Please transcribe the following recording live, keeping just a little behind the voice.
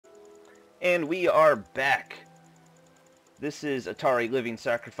And we are back. This is Etari Living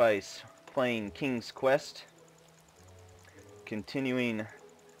Sacrifice playing King's Quest. Continuing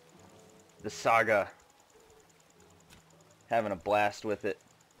the saga. Having a blast with it.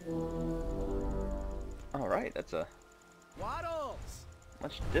 Alright, that's a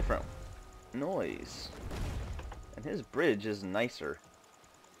much different noise. And his bridge is nicer.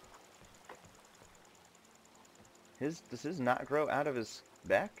 Does his not grow out of his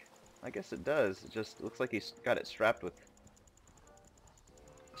back? I guess it does. It just looks like he's got it strapped to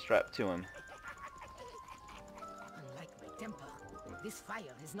him. Unlike my temper, this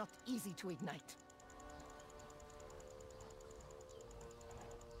fire is not easy to ignite.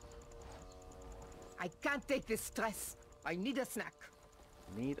 I can't take this stress. I need a snack.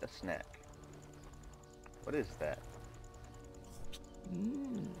 Need a snack. What is that?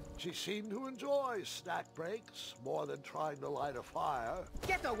 She seemed to enjoy snack breaks more than trying to light a fire.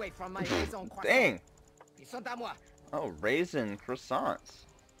 Get away from my raisin croissant. Dang! Ils sont à moi. Oh, raisin croissants.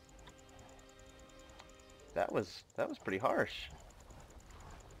 That was pretty harsh.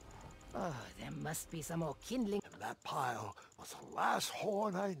 Oh, there must be some more kindling. And that pile was the last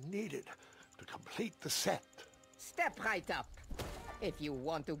horn I needed to complete the set. Step right up. If you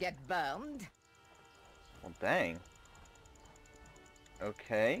want to get burned. Well, dang.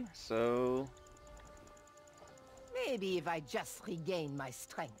 Okay, so Maybe if I just regain my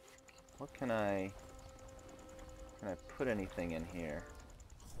strength. what can I put anything in here?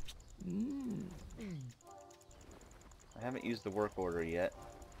 I haven't used the work order yet.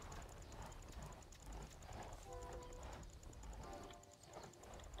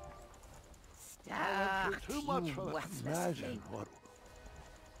 Stop. Too much for imagine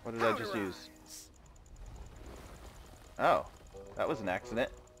What did I just use? Oh, that was an accident.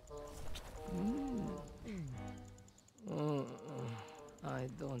 I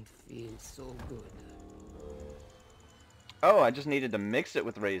don't feel so good. Oh, I just needed to mix it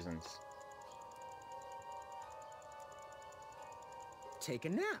with raisins. Take a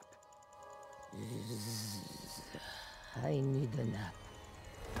nap. I need a nap.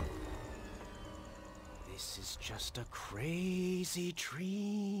 This is just a crazy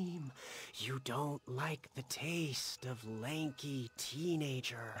dream. You don't like the taste of lanky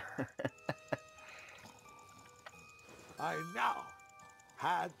teenager. I now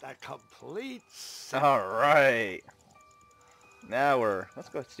had the complete set. Alright. Now let's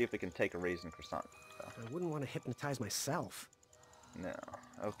go see if we can take a raisin croissant. I wouldn't want to hypnotize myself. No.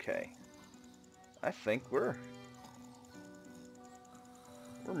 Okay. I think we're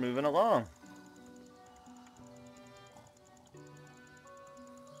moving along.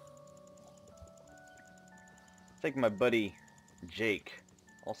 I think my buddy Jake,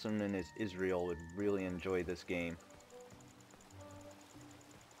 also known as Israel, would really enjoy this game.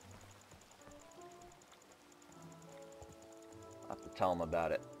 I'll have to tell him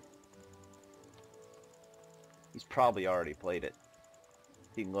about it. He's probably already played it.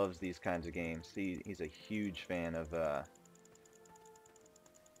 He loves these kinds of games. He's a huge fan of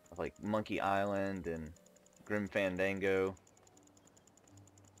like Monkey Island and Grim Fandango.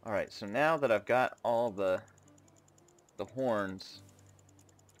 Alright, so now that I've got all the horns,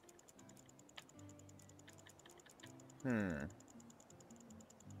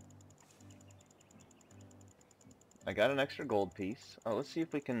 I got an extra gold piece. Oh, let's see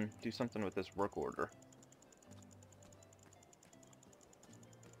if we can do something with this work order.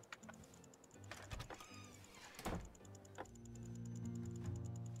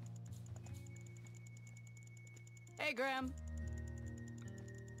 Hey, Graham.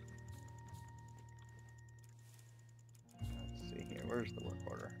 Let's see here. Where's the work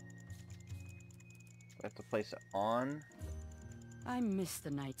order? Do I have to place it on? I miss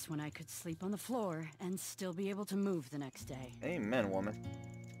the nights when I could sleep on the floor and still be able to move the next day. Amen, woman.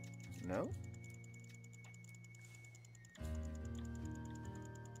 No?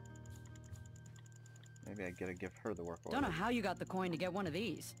 Maybe I gotta give her the work order. Don't know how you got the coin to get one of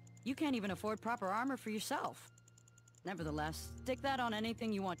these. You can't even afford proper armor for yourself. Nevertheless, stick that on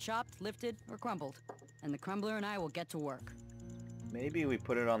anything you want chopped, lifted, or crumbled, and the crumbler and I will get to work. Maybe we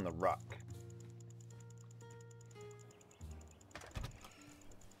put it on the rock.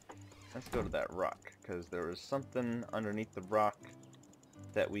 Let's go to that rock, because there was something underneath the rock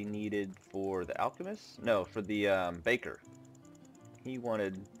that we needed for the alchemist? No, for the baker. He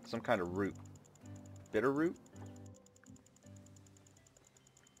wanted some kind of root. Bitter root?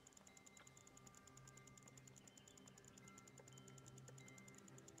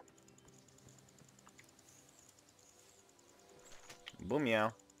 Boom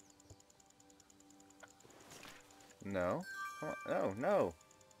meow. No. Oh, no, no.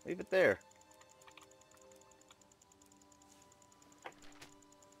 Leave it there.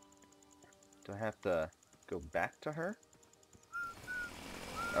 Do I have to go back to her?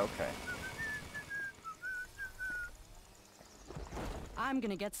 Okay. I'm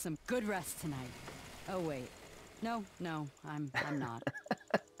gonna get some good rest tonight. Oh wait. No, I'm not.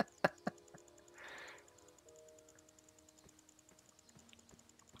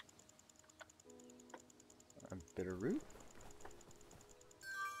 A bitter root?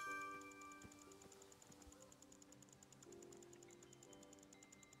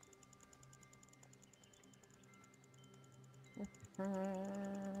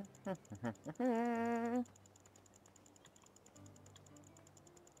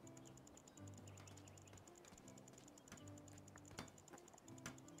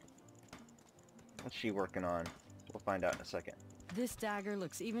 What's she working on? We'll find out in a second. This dagger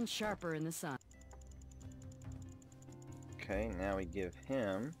looks even sharper in the sun. Okay, now we give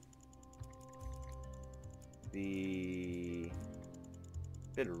him the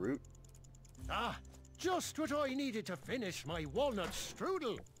bitter root. Ah, just what I needed to finish my walnut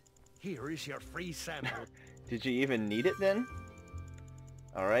strudel. Here is your free sample. Did you even need it then?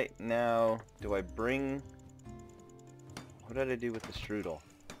 Alright, now do I bring... What did I do with the strudel?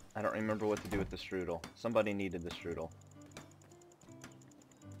 I don't remember what to do with the strudel. Somebody needed the strudel.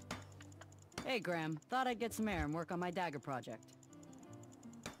 Hey Graham, thought I'd get some air and work on my dagger project.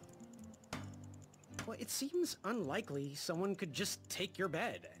 Well, it seems unlikely someone could just take your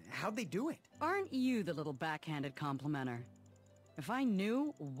bed. How'd they do it? Aren't you the little backhanded complimenter? If I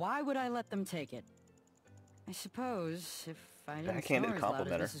knew, why would I let them take it? I suppose if I didn't Backhanded snore as loud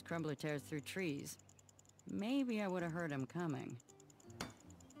complimenter. as Mrs. Crumbler tears through trees, maybe I would have heard him coming.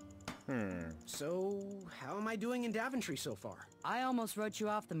 So, how am I doing in Daventry so far? I almost wrote you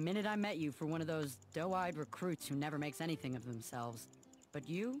off the minute I met you for one of those doe-eyed recruits who never makes anything of themselves. But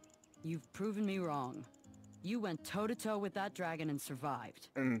you've proven me wrong. You went toe-to-toe with that dragon and survived.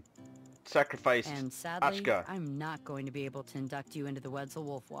 Sacrificed And sadly, Ashka. I'm not going to be able to induct you into the Wetzel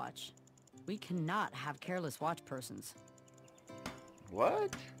Wolf Watch. We cannot have careless watch persons.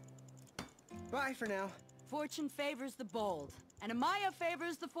 What? Bye for now. Fortune favors the bold, and Amaya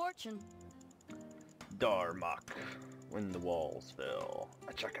favors the fortune. Darmok, when the walls fell.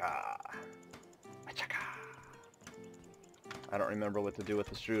 Achaka. Achaka. I don't remember what to do with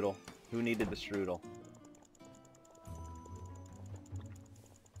the strudel. Who needed the strudel?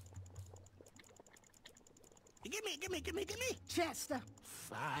 Gimme! Chester.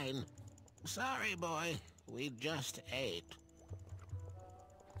 Fine. Sorry, boy. We just ate.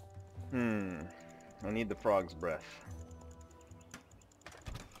 I need the frog's breath.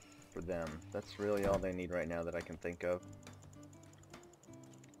 For them. That's really all they need right now that I can think of.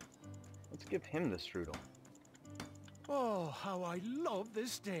 Let's give him the strudel. Oh, how I love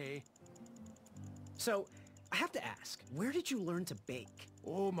this day. So, I have to ask, where did you learn to bake?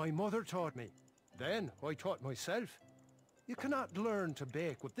 Oh, my mother taught me. Then I taught myself. You cannot learn to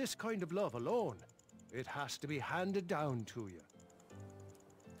bake with this kind of love alone. It has to be handed down to you.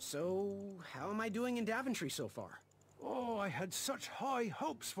 So, how am I doing in Daventry so far? Oh, I had such high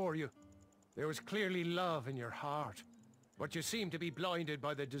hopes for you. There was clearly love in your heart. But you seem to be blinded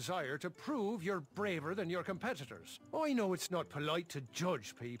by the desire to prove you're braver than your competitors. I know it's not polite to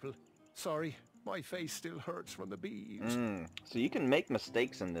judge people. Sorry, my face still hurts from the bees. So you can make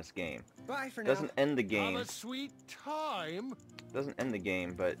mistakes in this game. Bye for now. Doesn't end the game. Have a sweet time. Doesn't end the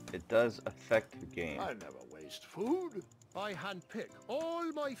game, but it does affect the game. I never waste food. I handpick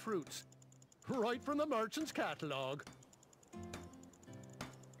all my fruits, right from the merchant's catalogue.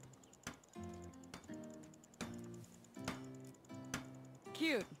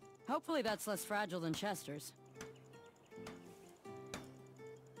 Cute. Hopefully that's less fragile than Chester's.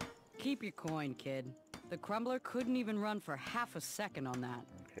 Keep your coin, kid. The Crumbler couldn't even run for half a second on that.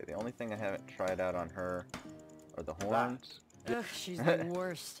 Okay, the only thing I haven't tried out on her are the horns. Ugh, she's the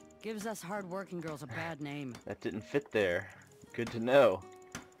worst. Gives us hard-working girls a bad name. That didn't fit there. Good to know.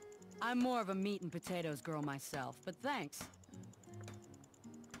 I'm more of a meat and potatoes girl myself, but thanks.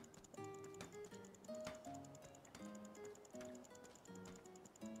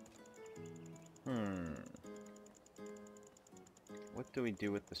 What do we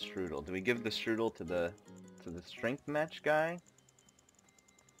do with the strudel? Do we give the strudel to the strength match guy?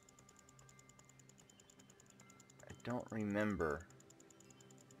 I don't remember.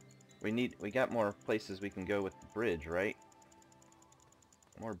 We got more places we can go with the bridge, right?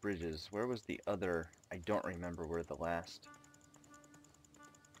 More bridges. Where was the other? I don't remember where the last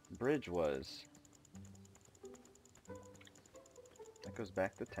bridge was. That goes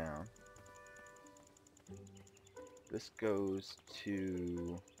back to town. This goes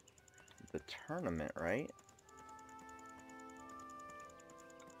to the tournament, right?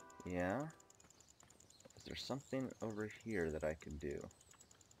 Yeah. Is there something over here that I can do?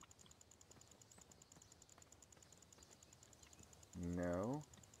 No.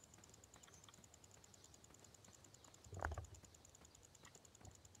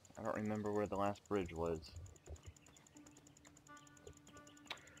 I don't remember where the last bridge was.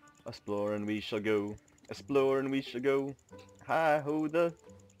 Exploring we shall go. Exploring we shall go. Hi ho the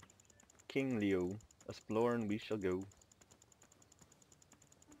King Leo. Exploring we shall go.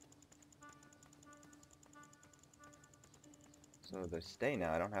 So they stay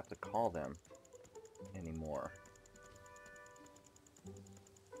now. I don't have to call them anymore.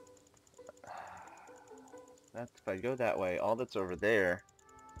 That's if I go that way. All that's over there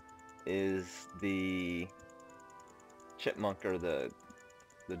is the chipmunk or the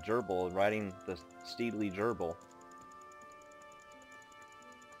gerbil riding the steedly gerbil.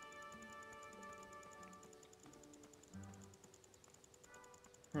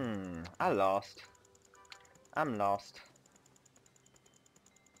 I lost. I'm lost.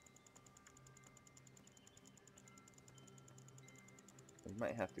 We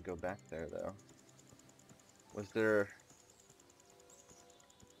might have to go back there though. Was there...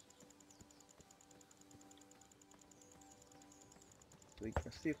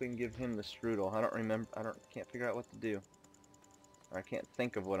 Let's see if we can give him the strudel. I don't remember. Can't figure out what to do. Or I can't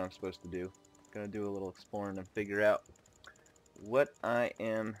think of what I'm supposed to do. Gonna do a little exploring and figure out what I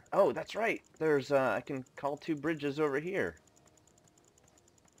am... Oh, that's right! There's, I can call 2 bridges over here.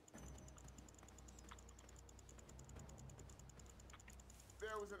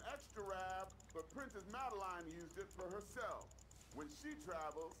 There was an extra rab, but Princess Madeline used it for herself. When she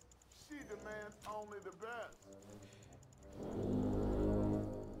travels, she demands only the best.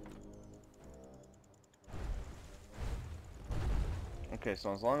 Okay,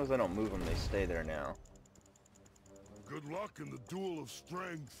 so as long as I don't move them, they stay there now. Good luck in the duel of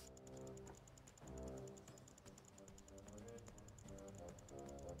strength.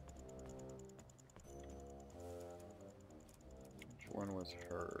 Which one was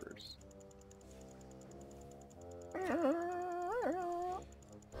hers?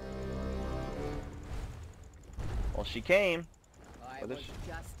 Well, she came. I was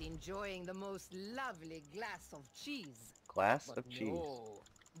just enjoying the most lovely glass of cheese. Glass But of cheese. no,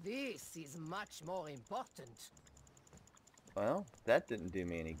 this is much more important. Well, that didn't do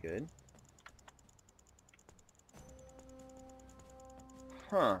me any good.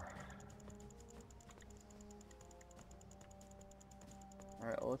 Huh.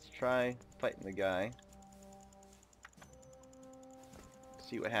 Alright, well, let's try fighting the guy.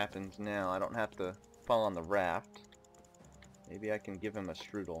 See what happens now. I don't have to fall on the raft. Maybe I can give him a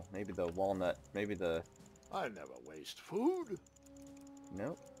strudel. Maybe the walnut. Maybe the... I never waste food.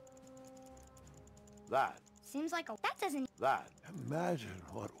 Nope. That. Seems like that doesn't... That. Imagine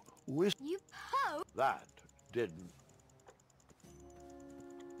what You po... that didn't.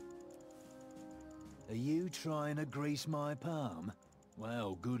 Are you trying to grease my palm?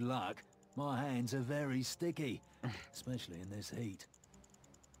 Well, good luck. My hands are very sticky, especially in this heat.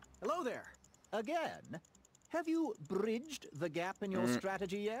 Hello there. Again. Have you bridged the gap in your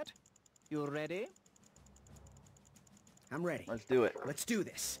strategy yet? You ready? I'm ready. Let's do it. Let's do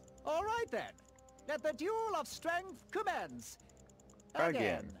this. All right then. Let the duel of strength commence.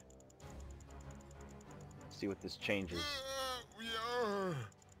 Again. See what this changes. Oh,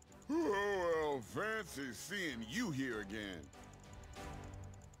 well, fancy seeing you here again.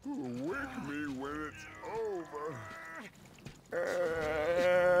 Wake me when it's over.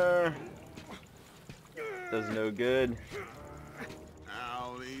 Does no good.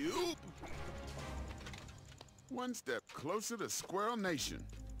 Alley-oop. One step closer to Squirrel Nation.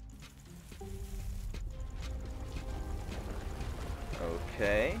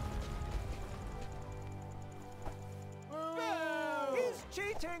 Okay. He's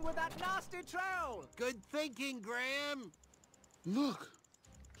cheating with that nasty trowel. Good thinking, Graham. Look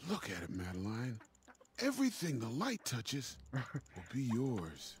at it, Madeline. Everything the light touches will be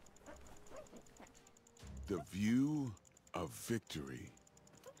yours. The view of victory.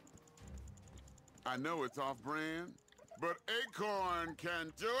 I know it's off-brand, but Acorn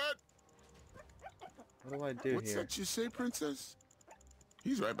can do it. What do I do What's here? that you say, Princess?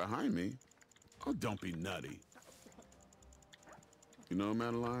 He's right behind me. Oh, don't be nutty. You know,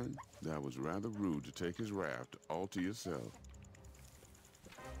 Madeline, that was rather rude to take his raft all to yourself.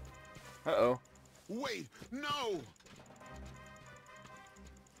 Uh-oh. Wait, no!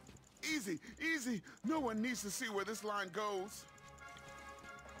 Easy, easy. No one needs to see where this line goes.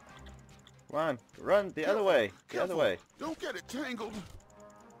 Come on, run the other way. The other way. Don't get it tangled.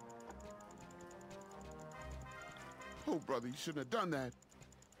 Oh, brother, you shouldn't have done that.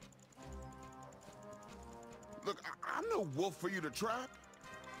 Look, I'm no wolf for you to trap.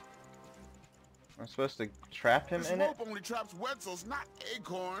 I'm supposed to trap him This in it? rope only traps Wetzels, not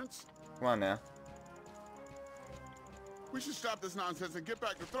acorns. Come on now. We should stop this nonsense and get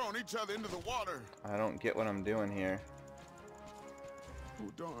back to throwing each other into the water. I don't get what I'm doing here.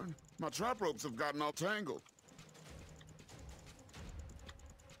 Oh, darn. My trap ropes have gotten all tangled.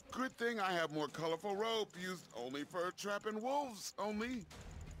 Good thing I have more colorful rope used only for trapping wolves, only.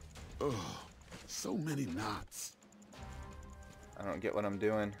 Ugh, so many knots. I don't get what I'm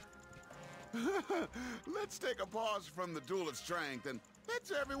doing. Let's take a pause from the duel of strength and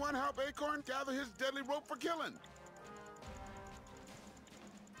let's everyone help Acorn gather his deadly rope for killing.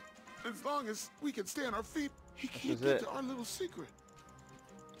 As long as we can stay on our feet, he can't get to our little secret.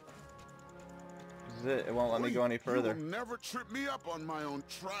 This is it. It won't let me go any further. You'll never trip me up on my own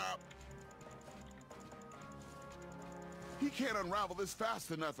trap. He can't unravel this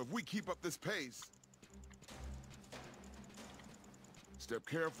fast enough if we keep up this pace. Step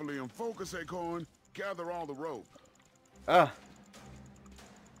carefully and focus, Acorn. Gather all the rope. Ah.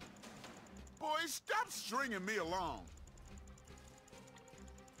 Boy, stop stringing me along.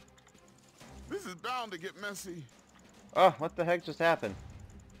 This is bound to get messy. Oh, what the heck just happened?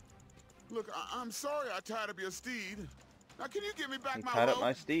 Look, I'm sorry I tied up your steed. Now, can you give me back You my tied rope? up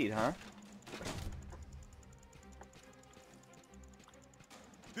my steed, huh?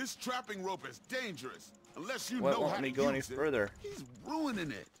 This trapping rope is dangerous. Unless you Won't know let how me to go any use it. further. He's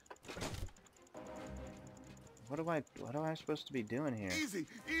ruining it. What am I supposed to be doing here? Easy,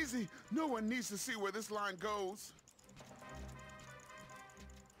 easy. No one needs to see where this line goes.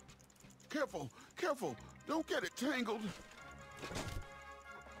 Careful, careful. Don't get it tangled.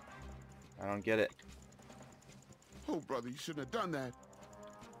 I don't get it. Oh, brother, you shouldn't have done that.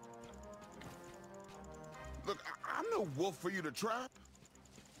 Look, I'm no wolf for you to trap.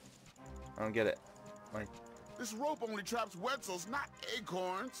 I don't get it. Like, This rope only traps Wetzels, not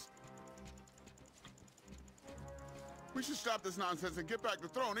acorns. We should stop this nonsense and get back to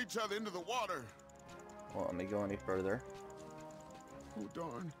throwing each other into the water. won't let me go any further. Oh,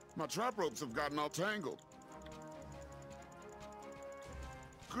 darn. My trap ropes have gotten all tangled.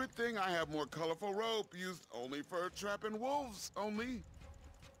 Good thing I have more colorful rope used only for trapping wolves, only.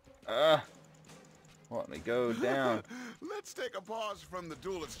 Won't let me go down. Let's take a pause from the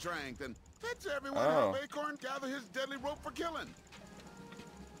duel of strength and let's everyone help Acorn gather his deadly rope for killing.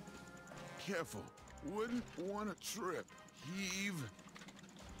 Careful. Wouldn't want to trip. Heave.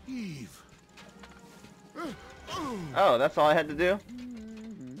 Heave. Oh, that's all I had to do?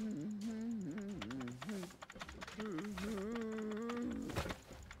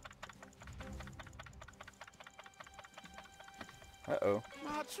 Uh-oh.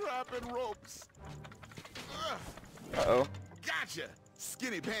 My trapping ropes. Uh-oh. Gotcha.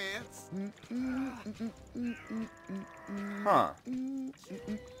 Skinny pants. Huh.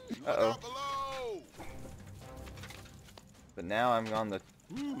 Uh-oh. Below. But now I'm on the...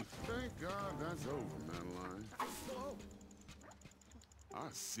 Ooh, thank God that's over, Madeline. Our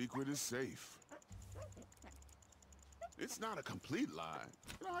secret is safe. It's not a complete lie.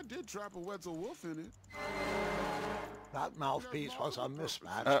 You know, I did trap a Wetzel wolf in it. That mouthpiece was a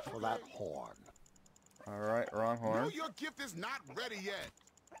mismatch for that horn. Alright, wrong No, horn. your gift is not ready yet.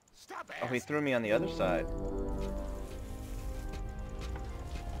 Stop Oh, he asking. threw me on the other side.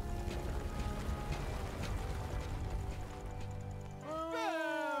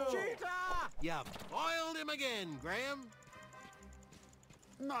 You foiled him again, Graham.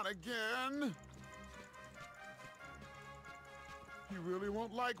 Not again. You really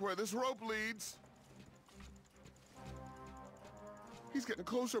won't like where this rope leads. He's getting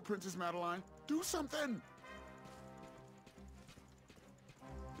closer, Princess Madeline. Do something.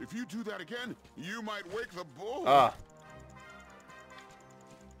 If you do that again, you might wake the bull. Ah.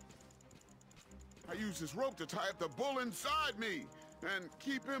 I use this rope to tie up the bull inside me and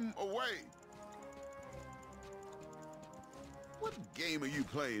keep him away. What game are you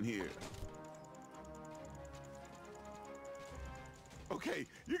playing here? Okay,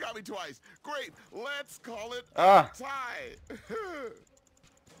 you got me twice. Great, let's call it a tie.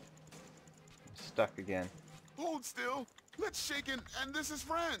 Stuck again. Hold still. Let's shake and this is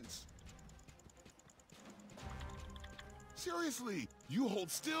friends. Seriously, you hold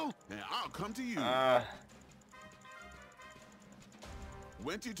still and I'll come to you.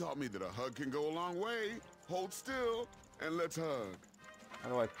 Wenty taught me that a hug can go a long way. Hold still and let's hug. How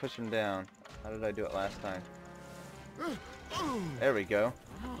do I push him down? How did I do it last time? There we go.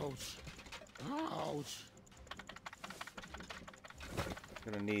 Ouch. Ouch.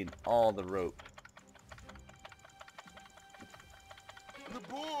 Gonna need all the rope. The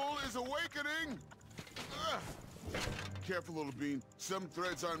bull is awakening. Careful, little bean. Some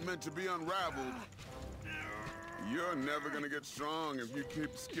threads aren't meant to be unraveled. You're never gonna get strong if you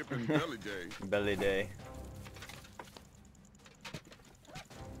keep skipping belly day. Belly day.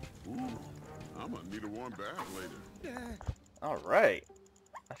 Ooh, I'm gonna need a warm bath later. Alright.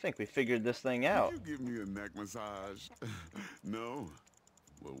 I think we figured this thing out. Could you give me a neck massage? No?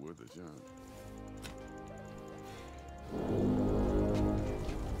 Well, worth a shot.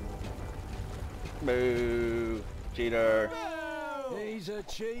 Boo! Cheater! He's a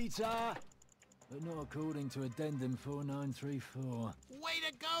cheater! But not according to Addendum 4934. Way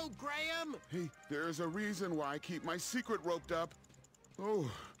to go, Graham! Hey, there's a reason why I keep my secret roped up.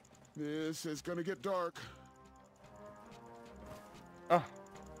 Oh, this is gonna get dark. Oh.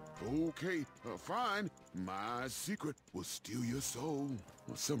 Okay, fine. My secret will steal your soul.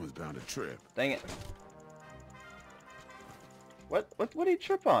 Well, someone's bound to trip. Dang it. What did he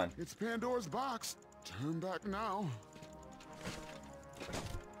trip on? It's Pandora's box. Turn back now.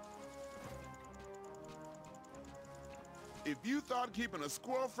 If you thought keeping a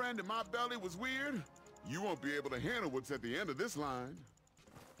squirrel friend in my belly was weird, you won't be able to handle what's at the end of this line.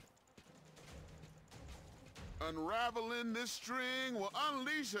 Unraveling this string will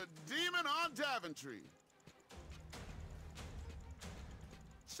unleash a demon on Daventry.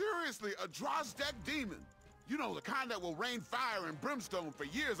 Seriously, a Drozdek demon. You know, the kind that will rain fire and brimstone for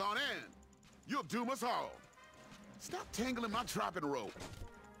years on end. You'll doom us all. Stop tangling my trapping rope.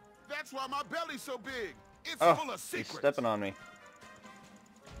 That's why my belly's so big. It's full of secrets. He's stepping on me.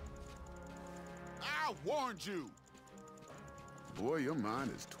 I warned you. Boy, your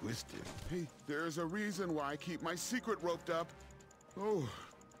mind is twisted. Hey, there's a reason why I keep my secret roped up. Oh,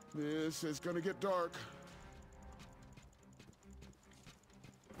 this is gonna get dark.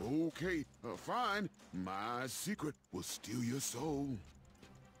 Okay, fine. My secret will steal your soul.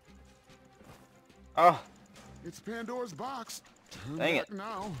 Oh. It's Pandora's box. Turn Dang back it.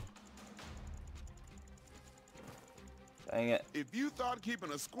 now. Dang it. If you thought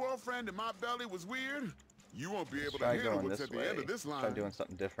keeping a squirrel friend in my belly was weird, you won't be able to Try handle going what's this at way. the end of this line. Try doing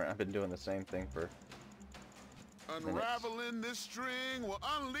something different. I've been doing the same thing for Unraveling this string will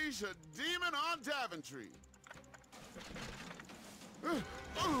unleash a demon on Daventry.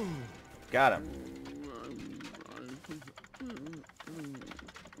 Got him.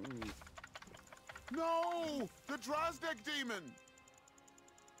 No! The Drozdek demon!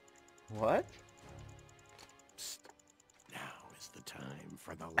 What? Psst. Now is the time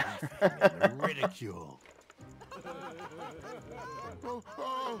for the laughing and the ridicule. Oh,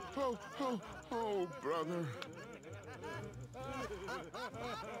 brother.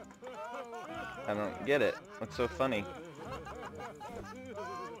 I don't get it. What's so funny?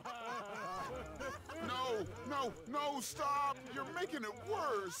 No, stop! You're making it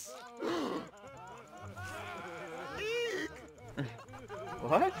worse! Eek!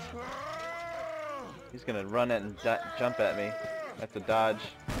 What? He's gonna run it and jump at me. I have to dodge.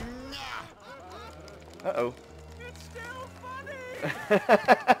 Uh-oh. It's still funny!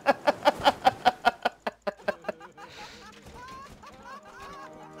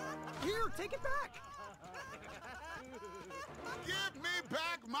 Here, take it back! Give me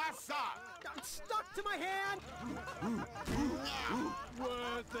back my sock! I'm stuck to my hand!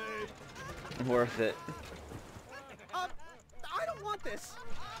 Worth it! Worth it. I don't want this!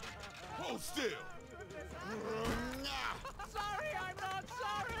 Hold still! Sorry, I'm not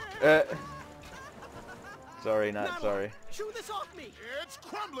sorry! Sorry, not sorry. Chew this off me! It's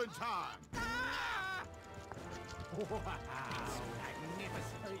crumbling time! Wow!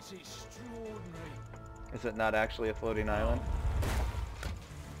 Magnificent! It's extraordinary! Is it not actually a floating island?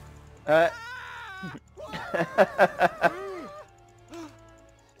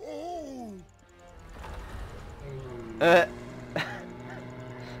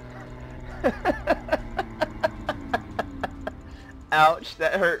 Ouch,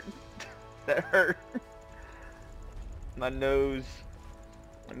 that hurt. That hurt. My nose.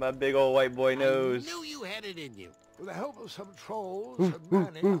 My big old white boy nose. I knew you had it in you. With the help of some trolls and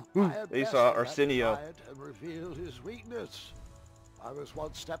Manny, I had They bested saw that Arsenio. giant and revealed his weakness. I was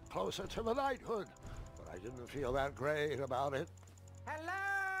one step closer to the knighthood, but I didn't feel that great about it.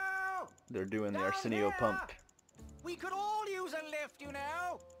 Hello! They're doing the Down Arsenio here! pump. We could all use a lift, you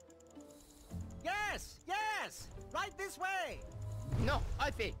know! Yes! Yes! Right this way! No,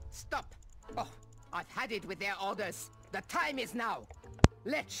 Alfie, stop. Oh, I've had it with their orders. The time is now.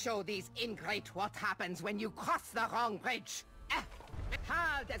 Let's show these ingrate what happens when you cross the wrong bridge.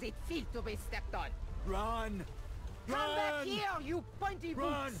 How does it feel to be stepped on? Run! Come back here, you pointy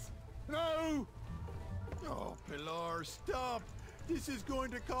Run! boots! No! Oh, Pilar, stop! This is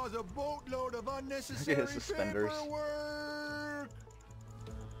going to cause a boatload of Look at unnecessary his suspenders. paperwork.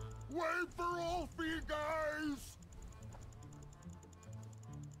 Wait for Alfie, guys!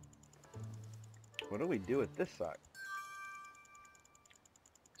 What do we do with this sock?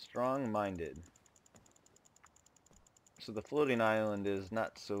 Strong-minded. So the floating island is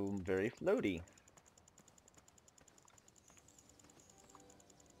not so very floaty.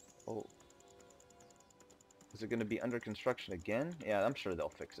 Oh. Is it going to be under construction again? Yeah, I'm sure they'll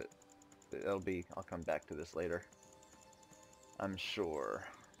fix it. I'll come back to this later. I'm sure.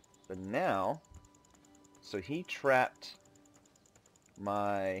 But now, so he trapped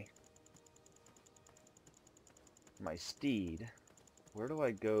my steed. Where do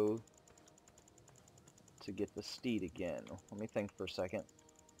I go to get the steed again? Let me think for a second.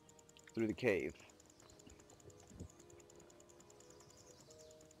 Through the cave.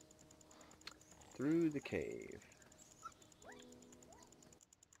 Through the cave.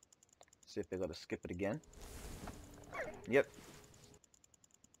 See if they let us skip it again. Yep.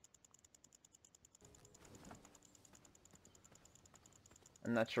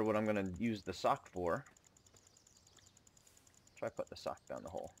 I'm not sure what I'm going to use the sock for. Try put the sock down the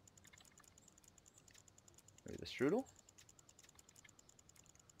hole. Maybe the strudel?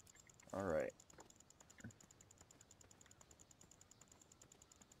 Alright.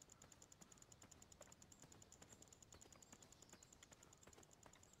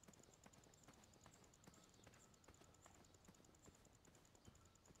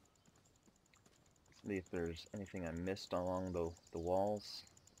 See if there's anything I missed along the walls.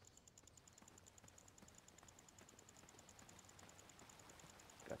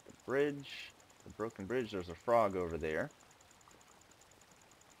 Got the bridge, the broken bridge. There's a frog over there.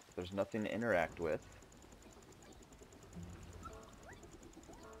 There's nothing to interact with.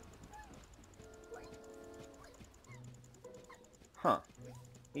 Huh.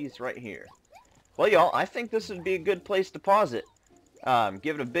 He's right here. Well, y'all, I think this would be a good place to pause it.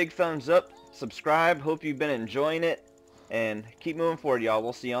 Give it a big thumbs up. Subscribe. Hope you've been enjoying it. And keep moving forward, y'all.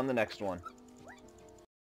 We'll see you on the next one.